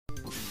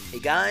Hey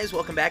guys,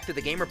 welcome back to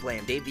The Game We're Playing.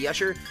 I'm Dave the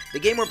Usher. The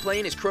game we're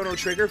playing is Chrono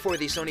Trigger for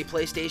the Sony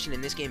PlayStation,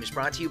 and this game is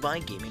brought to you by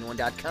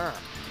GamingOne.com.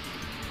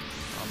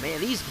 Oh man,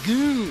 these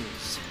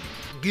goons.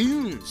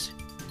 Goons.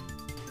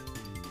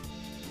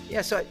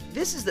 Yeah, so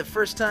this is the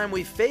first time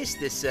we've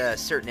faced this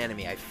certain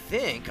enemy, I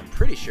think. I'm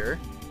pretty sure.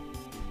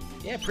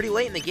 Yeah, pretty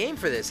late in the game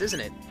for this, isn't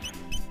it?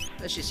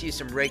 Let's just use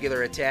some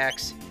regular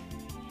attacks.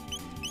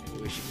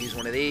 Maybe we should use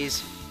one of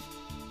these.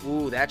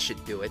 Ooh, that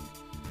should do it.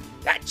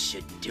 That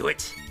should do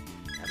it.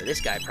 But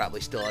this guy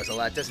probably still has a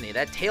lot, doesn't he?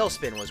 That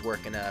tailspin was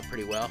working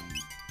pretty well.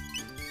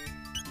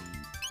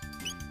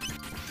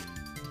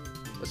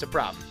 What's the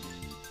problem?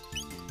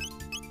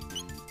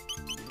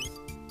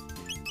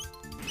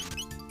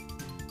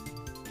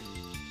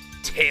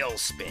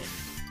 Tailspin.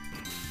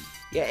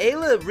 Yeah,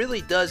 Ayla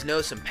really does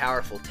know some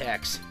powerful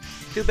techs.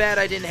 Too bad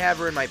I didn't have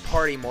her in my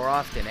party more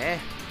often, eh?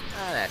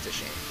 Ah, that's a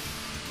shame.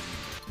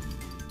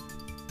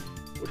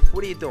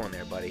 What are you doing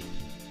there, buddy?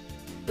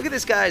 Look at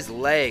this guy's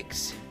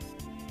legs.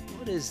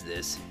 What is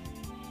this?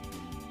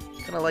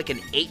 Kind of like an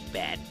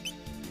 8-bat.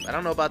 I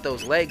don't know about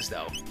those legs,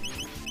 though.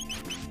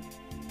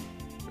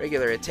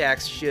 Regular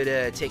attacks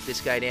should take this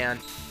guy down.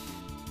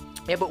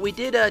 Yeah, but we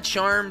did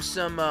charm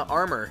some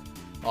armor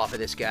off of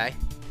this guy.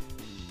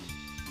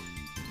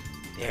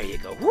 There you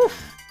go.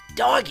 Woof!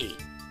 Doggy!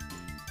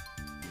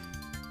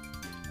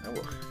 Oh,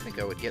 I think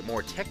I would get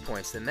more tech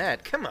points than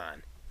that. Come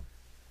on.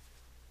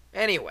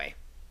 Anyway,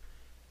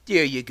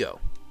 there you go.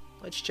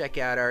 Let's check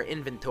out our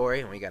inventory,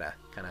 and we gotta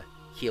kind of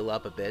heal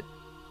up a bit.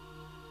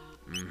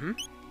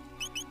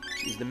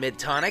 Use the mid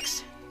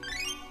tonics.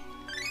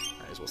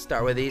 Might as well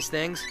start with these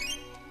things.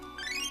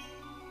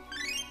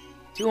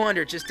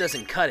 200 just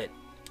doesn't cut it.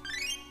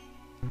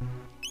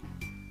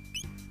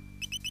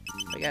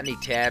 I got any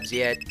tabs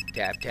yet?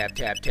 Tap, tap,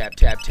 tap, tap,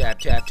 tap, tap,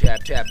 tap,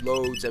 tap, tap.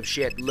 Loads of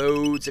shit.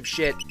 Loads of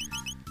shit.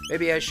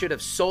 Maybe I should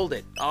have sold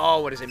it.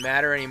 Oh, what does it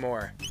matter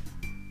anymore?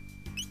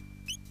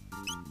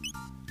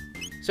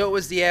 So it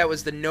was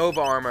the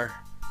Nova armor.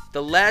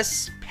 The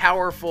less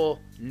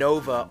powerful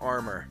Nova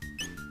armor.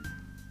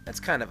 That's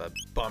kind of a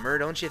bummer,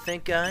 don't you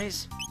think,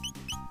 guys?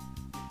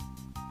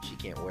 She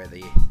can't wear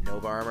the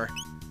Nova armor.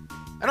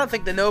 I don't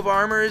think the Nova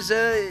armor is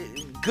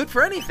good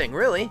for anything,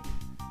 really.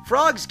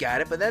 Frog's got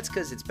it, but that's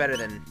because it's better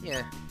than,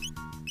 yeah.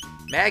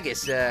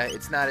 Magus,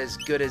 it's not as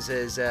good as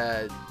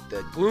the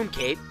Gloom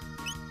Cape.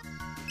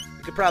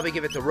 You could probably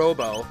give it to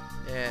Robo.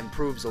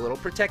 Improves a little.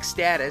 Protect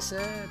status,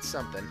 it's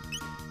something.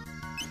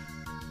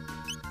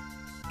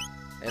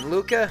 And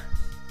Luca?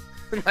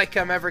 Like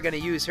I'm ever going to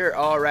use her.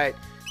 All right.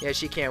 Yeah,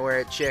 she can't wear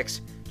it,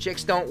 chicks.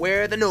 Chicks don't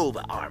wear the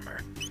Nova armor.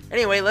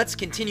 Anyway, let's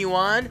continue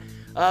on.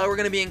 We're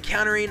going to be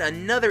encountering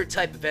another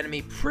type of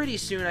enemy pretty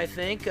soon, I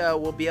think.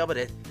 We'll be able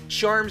to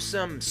charm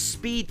some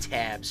speed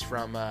tabs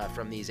from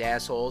these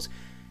assholes.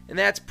 And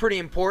that's pretty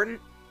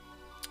important.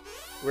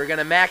 We're going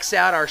to max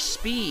out our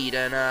speed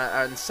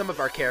on some of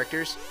our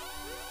characters.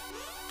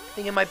 I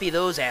think it might be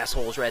those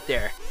assholes right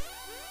there.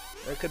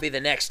 Or it could be the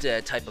next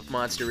type of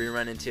monster we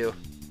run into.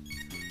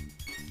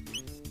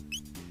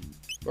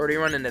 Already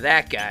run into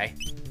that guy.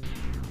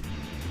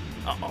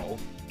 Uh-oh.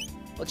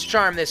 Let's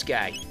charm this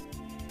guy.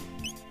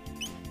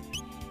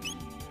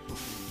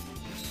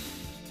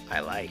 I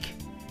like.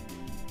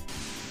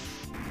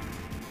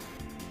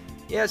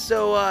 Yeah,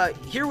 so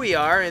here we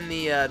are in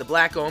the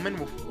Black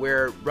Omen.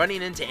 We're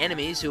running into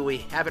enemies who we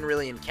haven't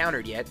really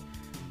encountered yet.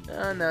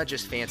 No,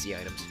 just fancy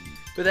items.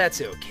 But that's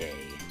okay.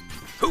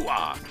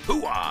 Hoo-ah!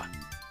 Hoo-ah!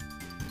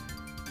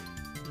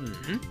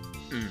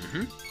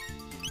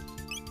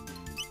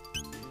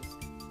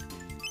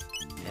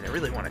 And I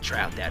really want to try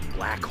out that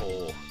black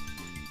hole.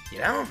 You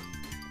know?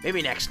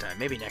 Maybe next time.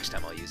 Maybe next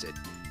time I'll use it.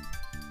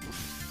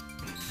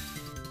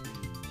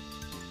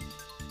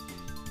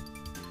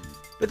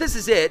 But this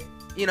is it.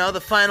 You know, the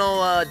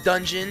final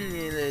dungeon,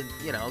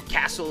 you know,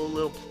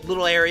 castle,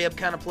 little area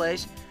kind of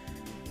place.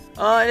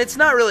 And it's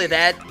not really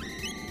that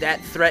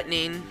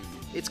threatening.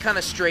 It's kind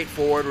of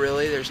straightforward,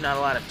 really. There's not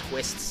a lot of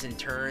twists and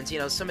turns. You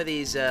know, some of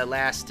these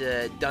last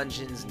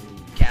dungeons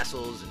and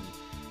castles and,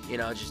 you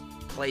know, just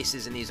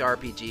places in these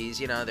RPGs,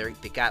 you know,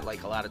 they got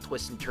like a lot of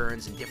twists and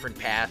turns and different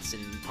paths,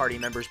 and party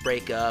members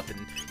break up,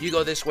 and you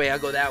go this way, I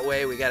go that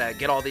way, we gotta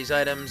get all these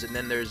items, and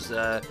then there's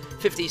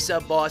 50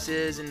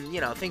 sub-bosses, and, you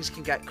know, things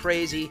can get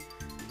crazy. You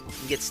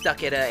can get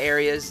stuck at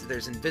areas,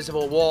 there's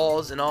invisible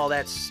walls and all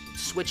that,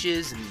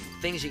 switches and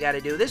things you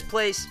gotta do. This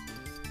place,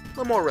 a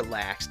little more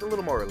relaxed, I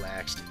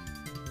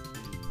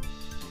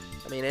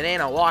mean, it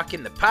ain't a walk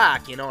in the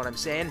park, you know what I'm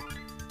saying?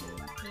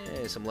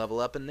 Yeah, some level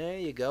up in there,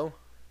 you go.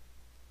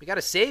 We got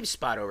a save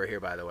spot over here,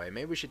 by the way.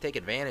 Maybe we should take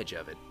advantage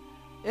of it.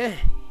 I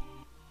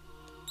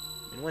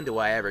mean, when do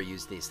I ever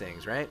use these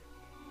things, right?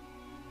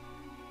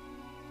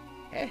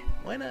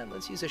 Why not?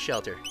 Let's use a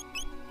shelter.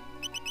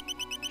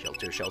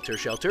 Shelter, shelter,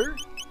 shelter.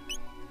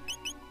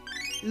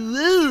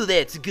 Ooh,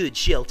 that's good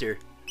shelter.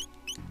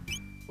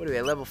 What are we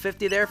at, level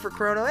 50 there for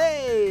Chrono?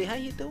 Hey, how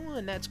you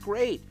doing? That's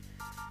great.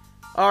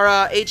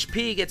 Our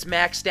HP gets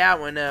maxed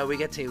out when we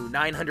get to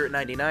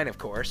 999, of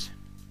course.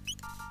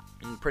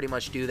 You can pretty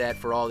much do that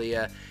for all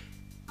the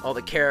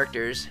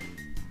characters.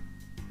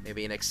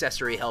 Maybe an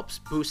accessory helps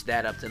boost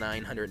that up to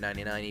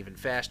 999 even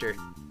faster.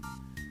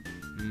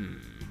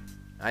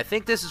 I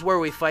think this is where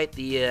we fight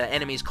the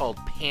enemies called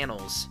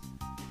panels.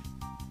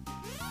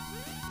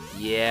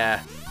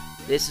 Yeah,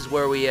 this is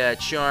where we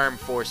charm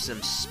for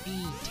some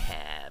speed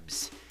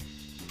tabs.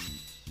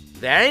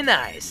 Very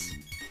nice.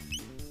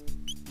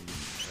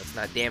 Let's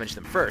not damage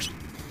them first.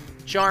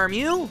 Charm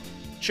you.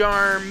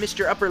 Charm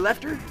Mr. Upper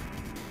Lefter.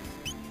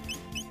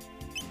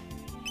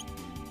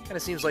 Kind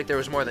of seems like there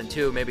was more than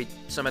two. Maybe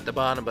some at the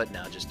bottom, but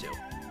no, just two.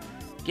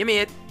 Give me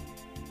it.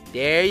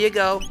 There you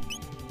go.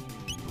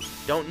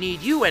 Don't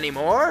need you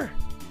anymore.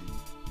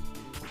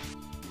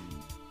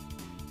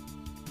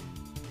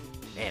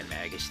 Man,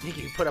 Magus, think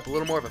you can put up a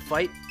little more of a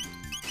fight?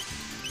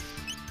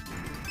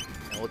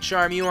 And we'll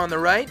charm you on the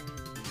right.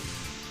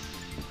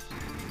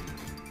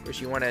 Of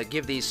course, you want to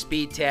give these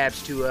speed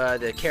tabs to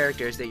the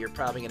characters that you're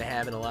probably going to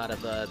have in a lot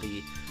of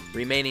the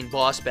remaining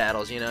boss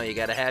battles. You know, you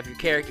got to have your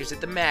characters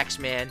at the max,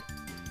 man.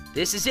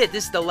 This is it.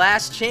 This is the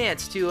last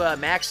chance to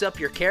max up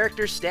your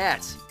character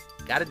stats.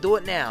 Got to do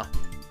it now.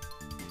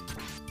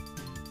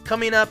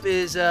 Coming up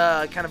is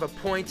kind of a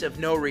point of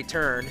no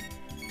return.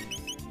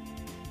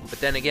 But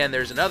then again,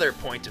 there's another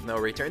point of no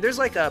return. There's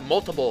like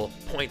multiple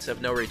points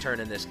of no return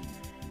in this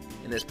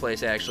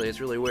place, actually. It's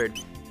really weird.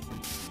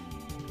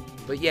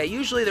 But yeah,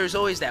 usually there's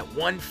always that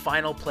one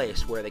final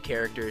place where the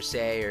characters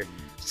say, or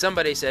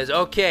somebody says,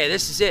 okay,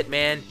 this is it,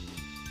 man.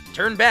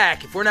 Turn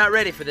back. If we're not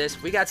ready for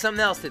this, we got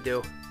something else to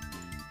do.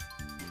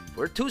 If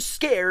we're too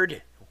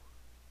scared,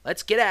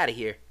 let's get out of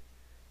here.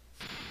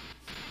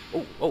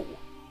 Oh.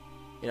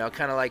 You know,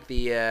 kind of like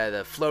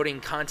the floating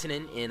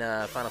continent in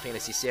Final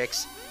Fantasy VI.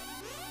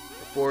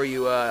 Before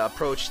you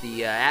approach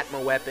the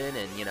Atma weapon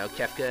and, you know,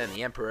 Kefka and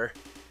the Emperor.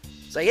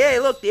 It's like, hey,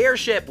 look, the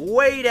airship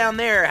way down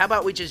there. How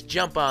about we just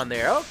jump on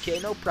there? Okay,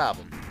 no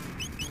problem.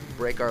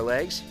 Break our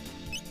legs.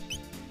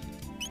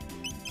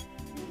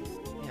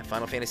 Yeah,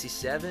 Final Fantasy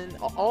VII.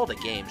 All the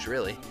games,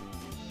 really.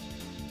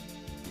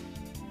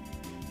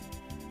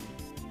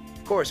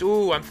 Of course,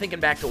 ooh, I'm thinking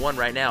back to one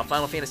right now.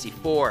 Final Fantasy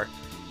IV.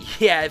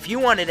 Yeah, if you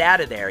wanted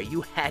out of there,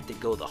 you had to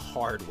go the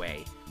hard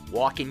way.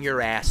 Walking your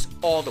ass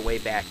all the way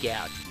back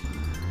out.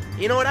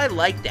 You know what? I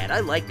like that. I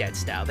like that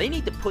style. They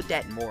need to put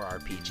that in more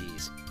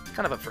RPGs.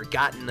 Kind of a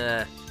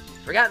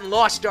forgotten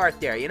lost art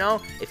there, you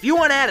know? If you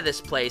want out of this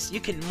place, you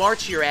can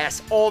march your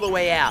ass all the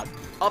way out.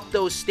 Up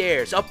those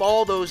stairs. Up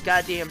all those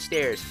goddamn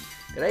stairs.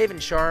 Did I even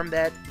charm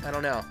that? I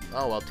don't know.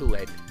 Oh, well, too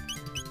late.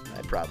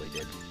 I probably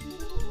did.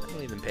 I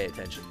don't even pay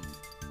attention.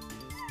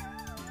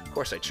 Of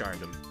course I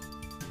charmed him.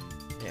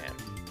 Yeah.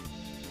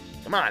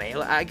 Come on,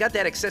 Ayla. I got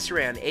that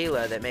accessory on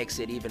Ayla that makes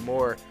it even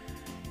more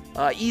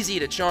easy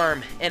to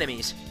charm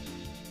enemies.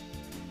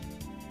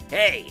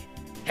 Hey!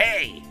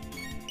 Hey!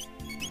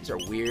 These are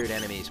weird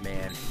enemies,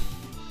 man.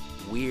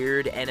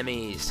 Weird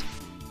enemies.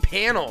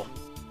 Panel!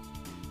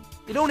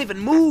 They don't even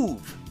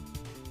move!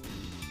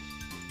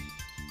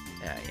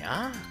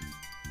 Yeah?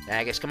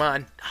 Magus, come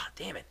on. Ah, oh,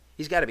 damn it.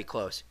 He's got to be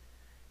close.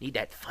 Need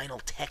that final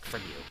tech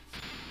from you.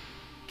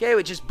 Okay,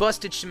 we just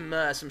busted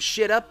some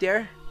shit up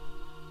there.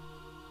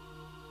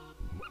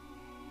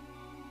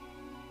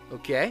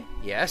 Okay,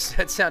 yes,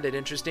 that sounded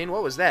interesting.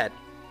 What was that?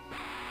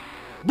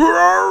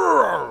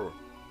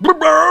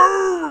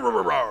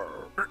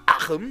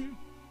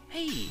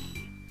 Hey.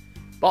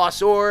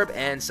 Boss orb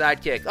and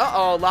sidekick.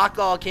 Uh-oh, lock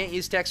all, can't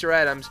use techs or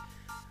items.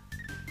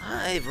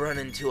 I've run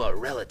into a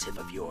relative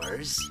of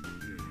yours.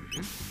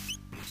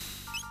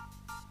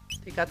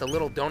 Take out the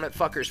little donut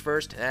fuckers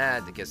first.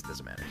 I guess it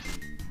doesn't matter.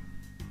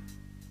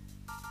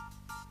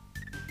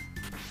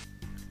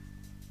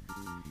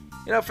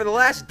 You know, for the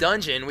last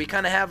dungeon, we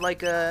kind of have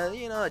like a,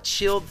 you know, a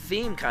chilled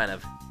theme, kind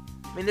of.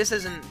 I mean, this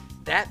isn't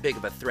that big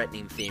of a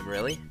threatening theme,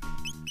 really.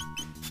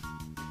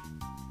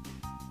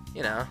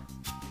 You know,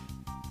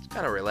 it's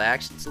kind of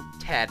relaxed. It's a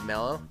tad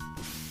mellow.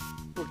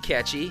 A little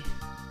catchy.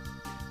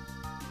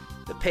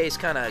 The pace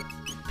kind of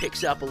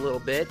picks up a little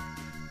bit.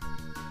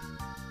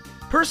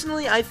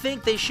 Personally, I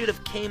think they should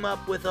have came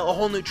up with a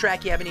whole new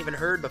track you haven't even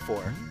heard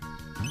before.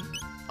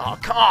 Oh,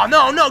 come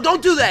on. No,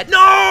 don't do that.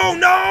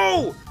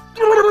 No!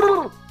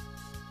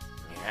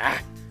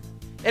 Yeah.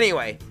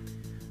 Anyway,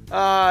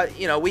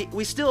 you know,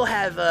 we still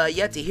have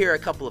yet to hear a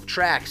couple of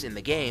tracks in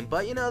the game,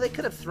 but, you know, they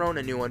could have thrown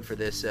a new one for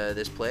this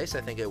place.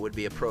 I think it would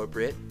be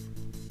appropriate.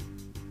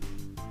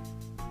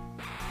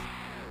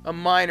 A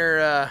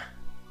minor,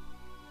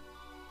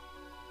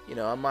 you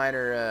know,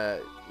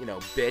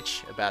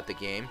 bitch about the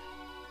game.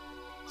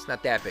 It's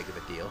not that big of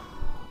a deal.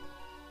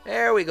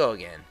 There we go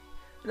again.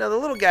 You know, the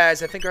little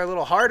guys, I think, are a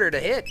little harder to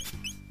hit.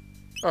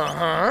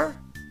 Uh-huh.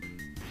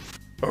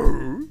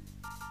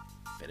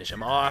 Finish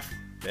him off.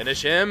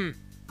 Finish him.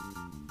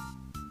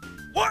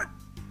 What?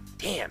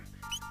 Damn.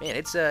 Man,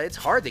 it's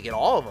hard to get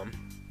all of them.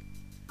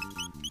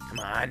 Come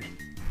on.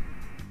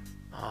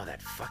 Oh,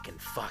 that fucking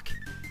fuck.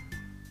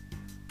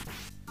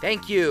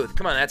 Thank you.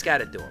 Come on, that's got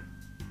to do him.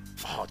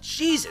 Oh,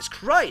 Jesus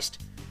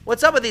Christ.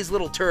 What's up with these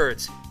little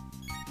turds?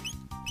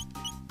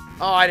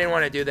 Oh, I didn't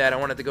want to do that. I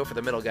wanted to go for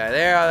the middle guy.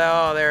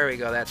 There we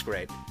go. That's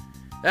great.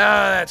 Oh,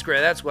 that's great.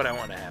 That's what I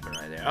want to happen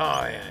right there.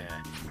 Oh, yeah,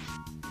 yeah.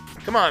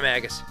 Come on,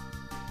 Magus.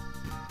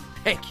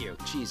 Thank you.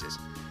 Jesus.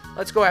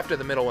 Let's go after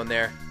the middle one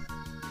there.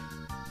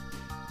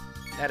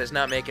 That is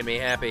not making me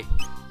happy.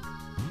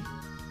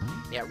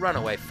 Yeah, run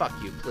away. Fuck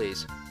you,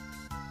 please.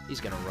 He's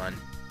gonna run.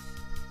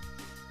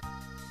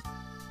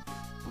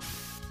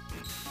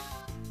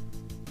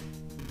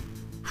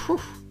 Whew.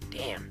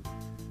 Damn.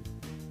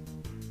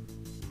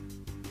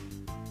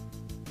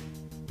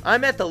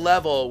 I'm at the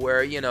level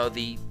where, you know,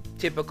 the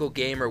typical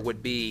gamer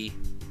would be,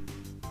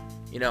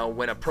 you know,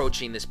 when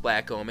approaching this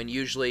Black Omen.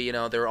 Usually, you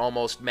know, they're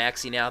almost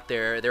maxing out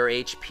their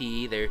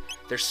HP, their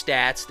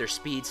stats, their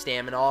speed,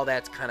 stamina, all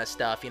that kind of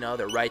stuff. You know,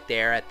 they're right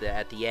there at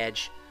the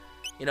edge.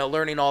 You know,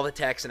 learning all the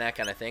techs and that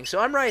kind of thing. So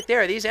I'm right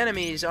there. These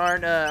enemies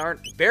aren't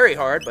very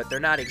hard, but they're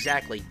not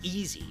exactly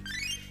easy.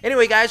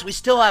 Anyway, guys, we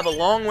still have a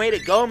long way to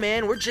go,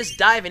 man. We're just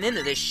diving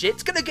into this shit.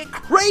 It's gonna get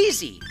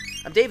crazy.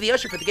 I'm Dave the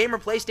Usher for The Gamer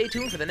Play. Stay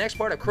tuned for the next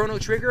part of Chrono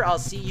Trigger. I'll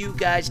see you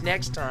guys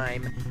next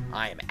time.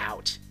 I am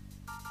out.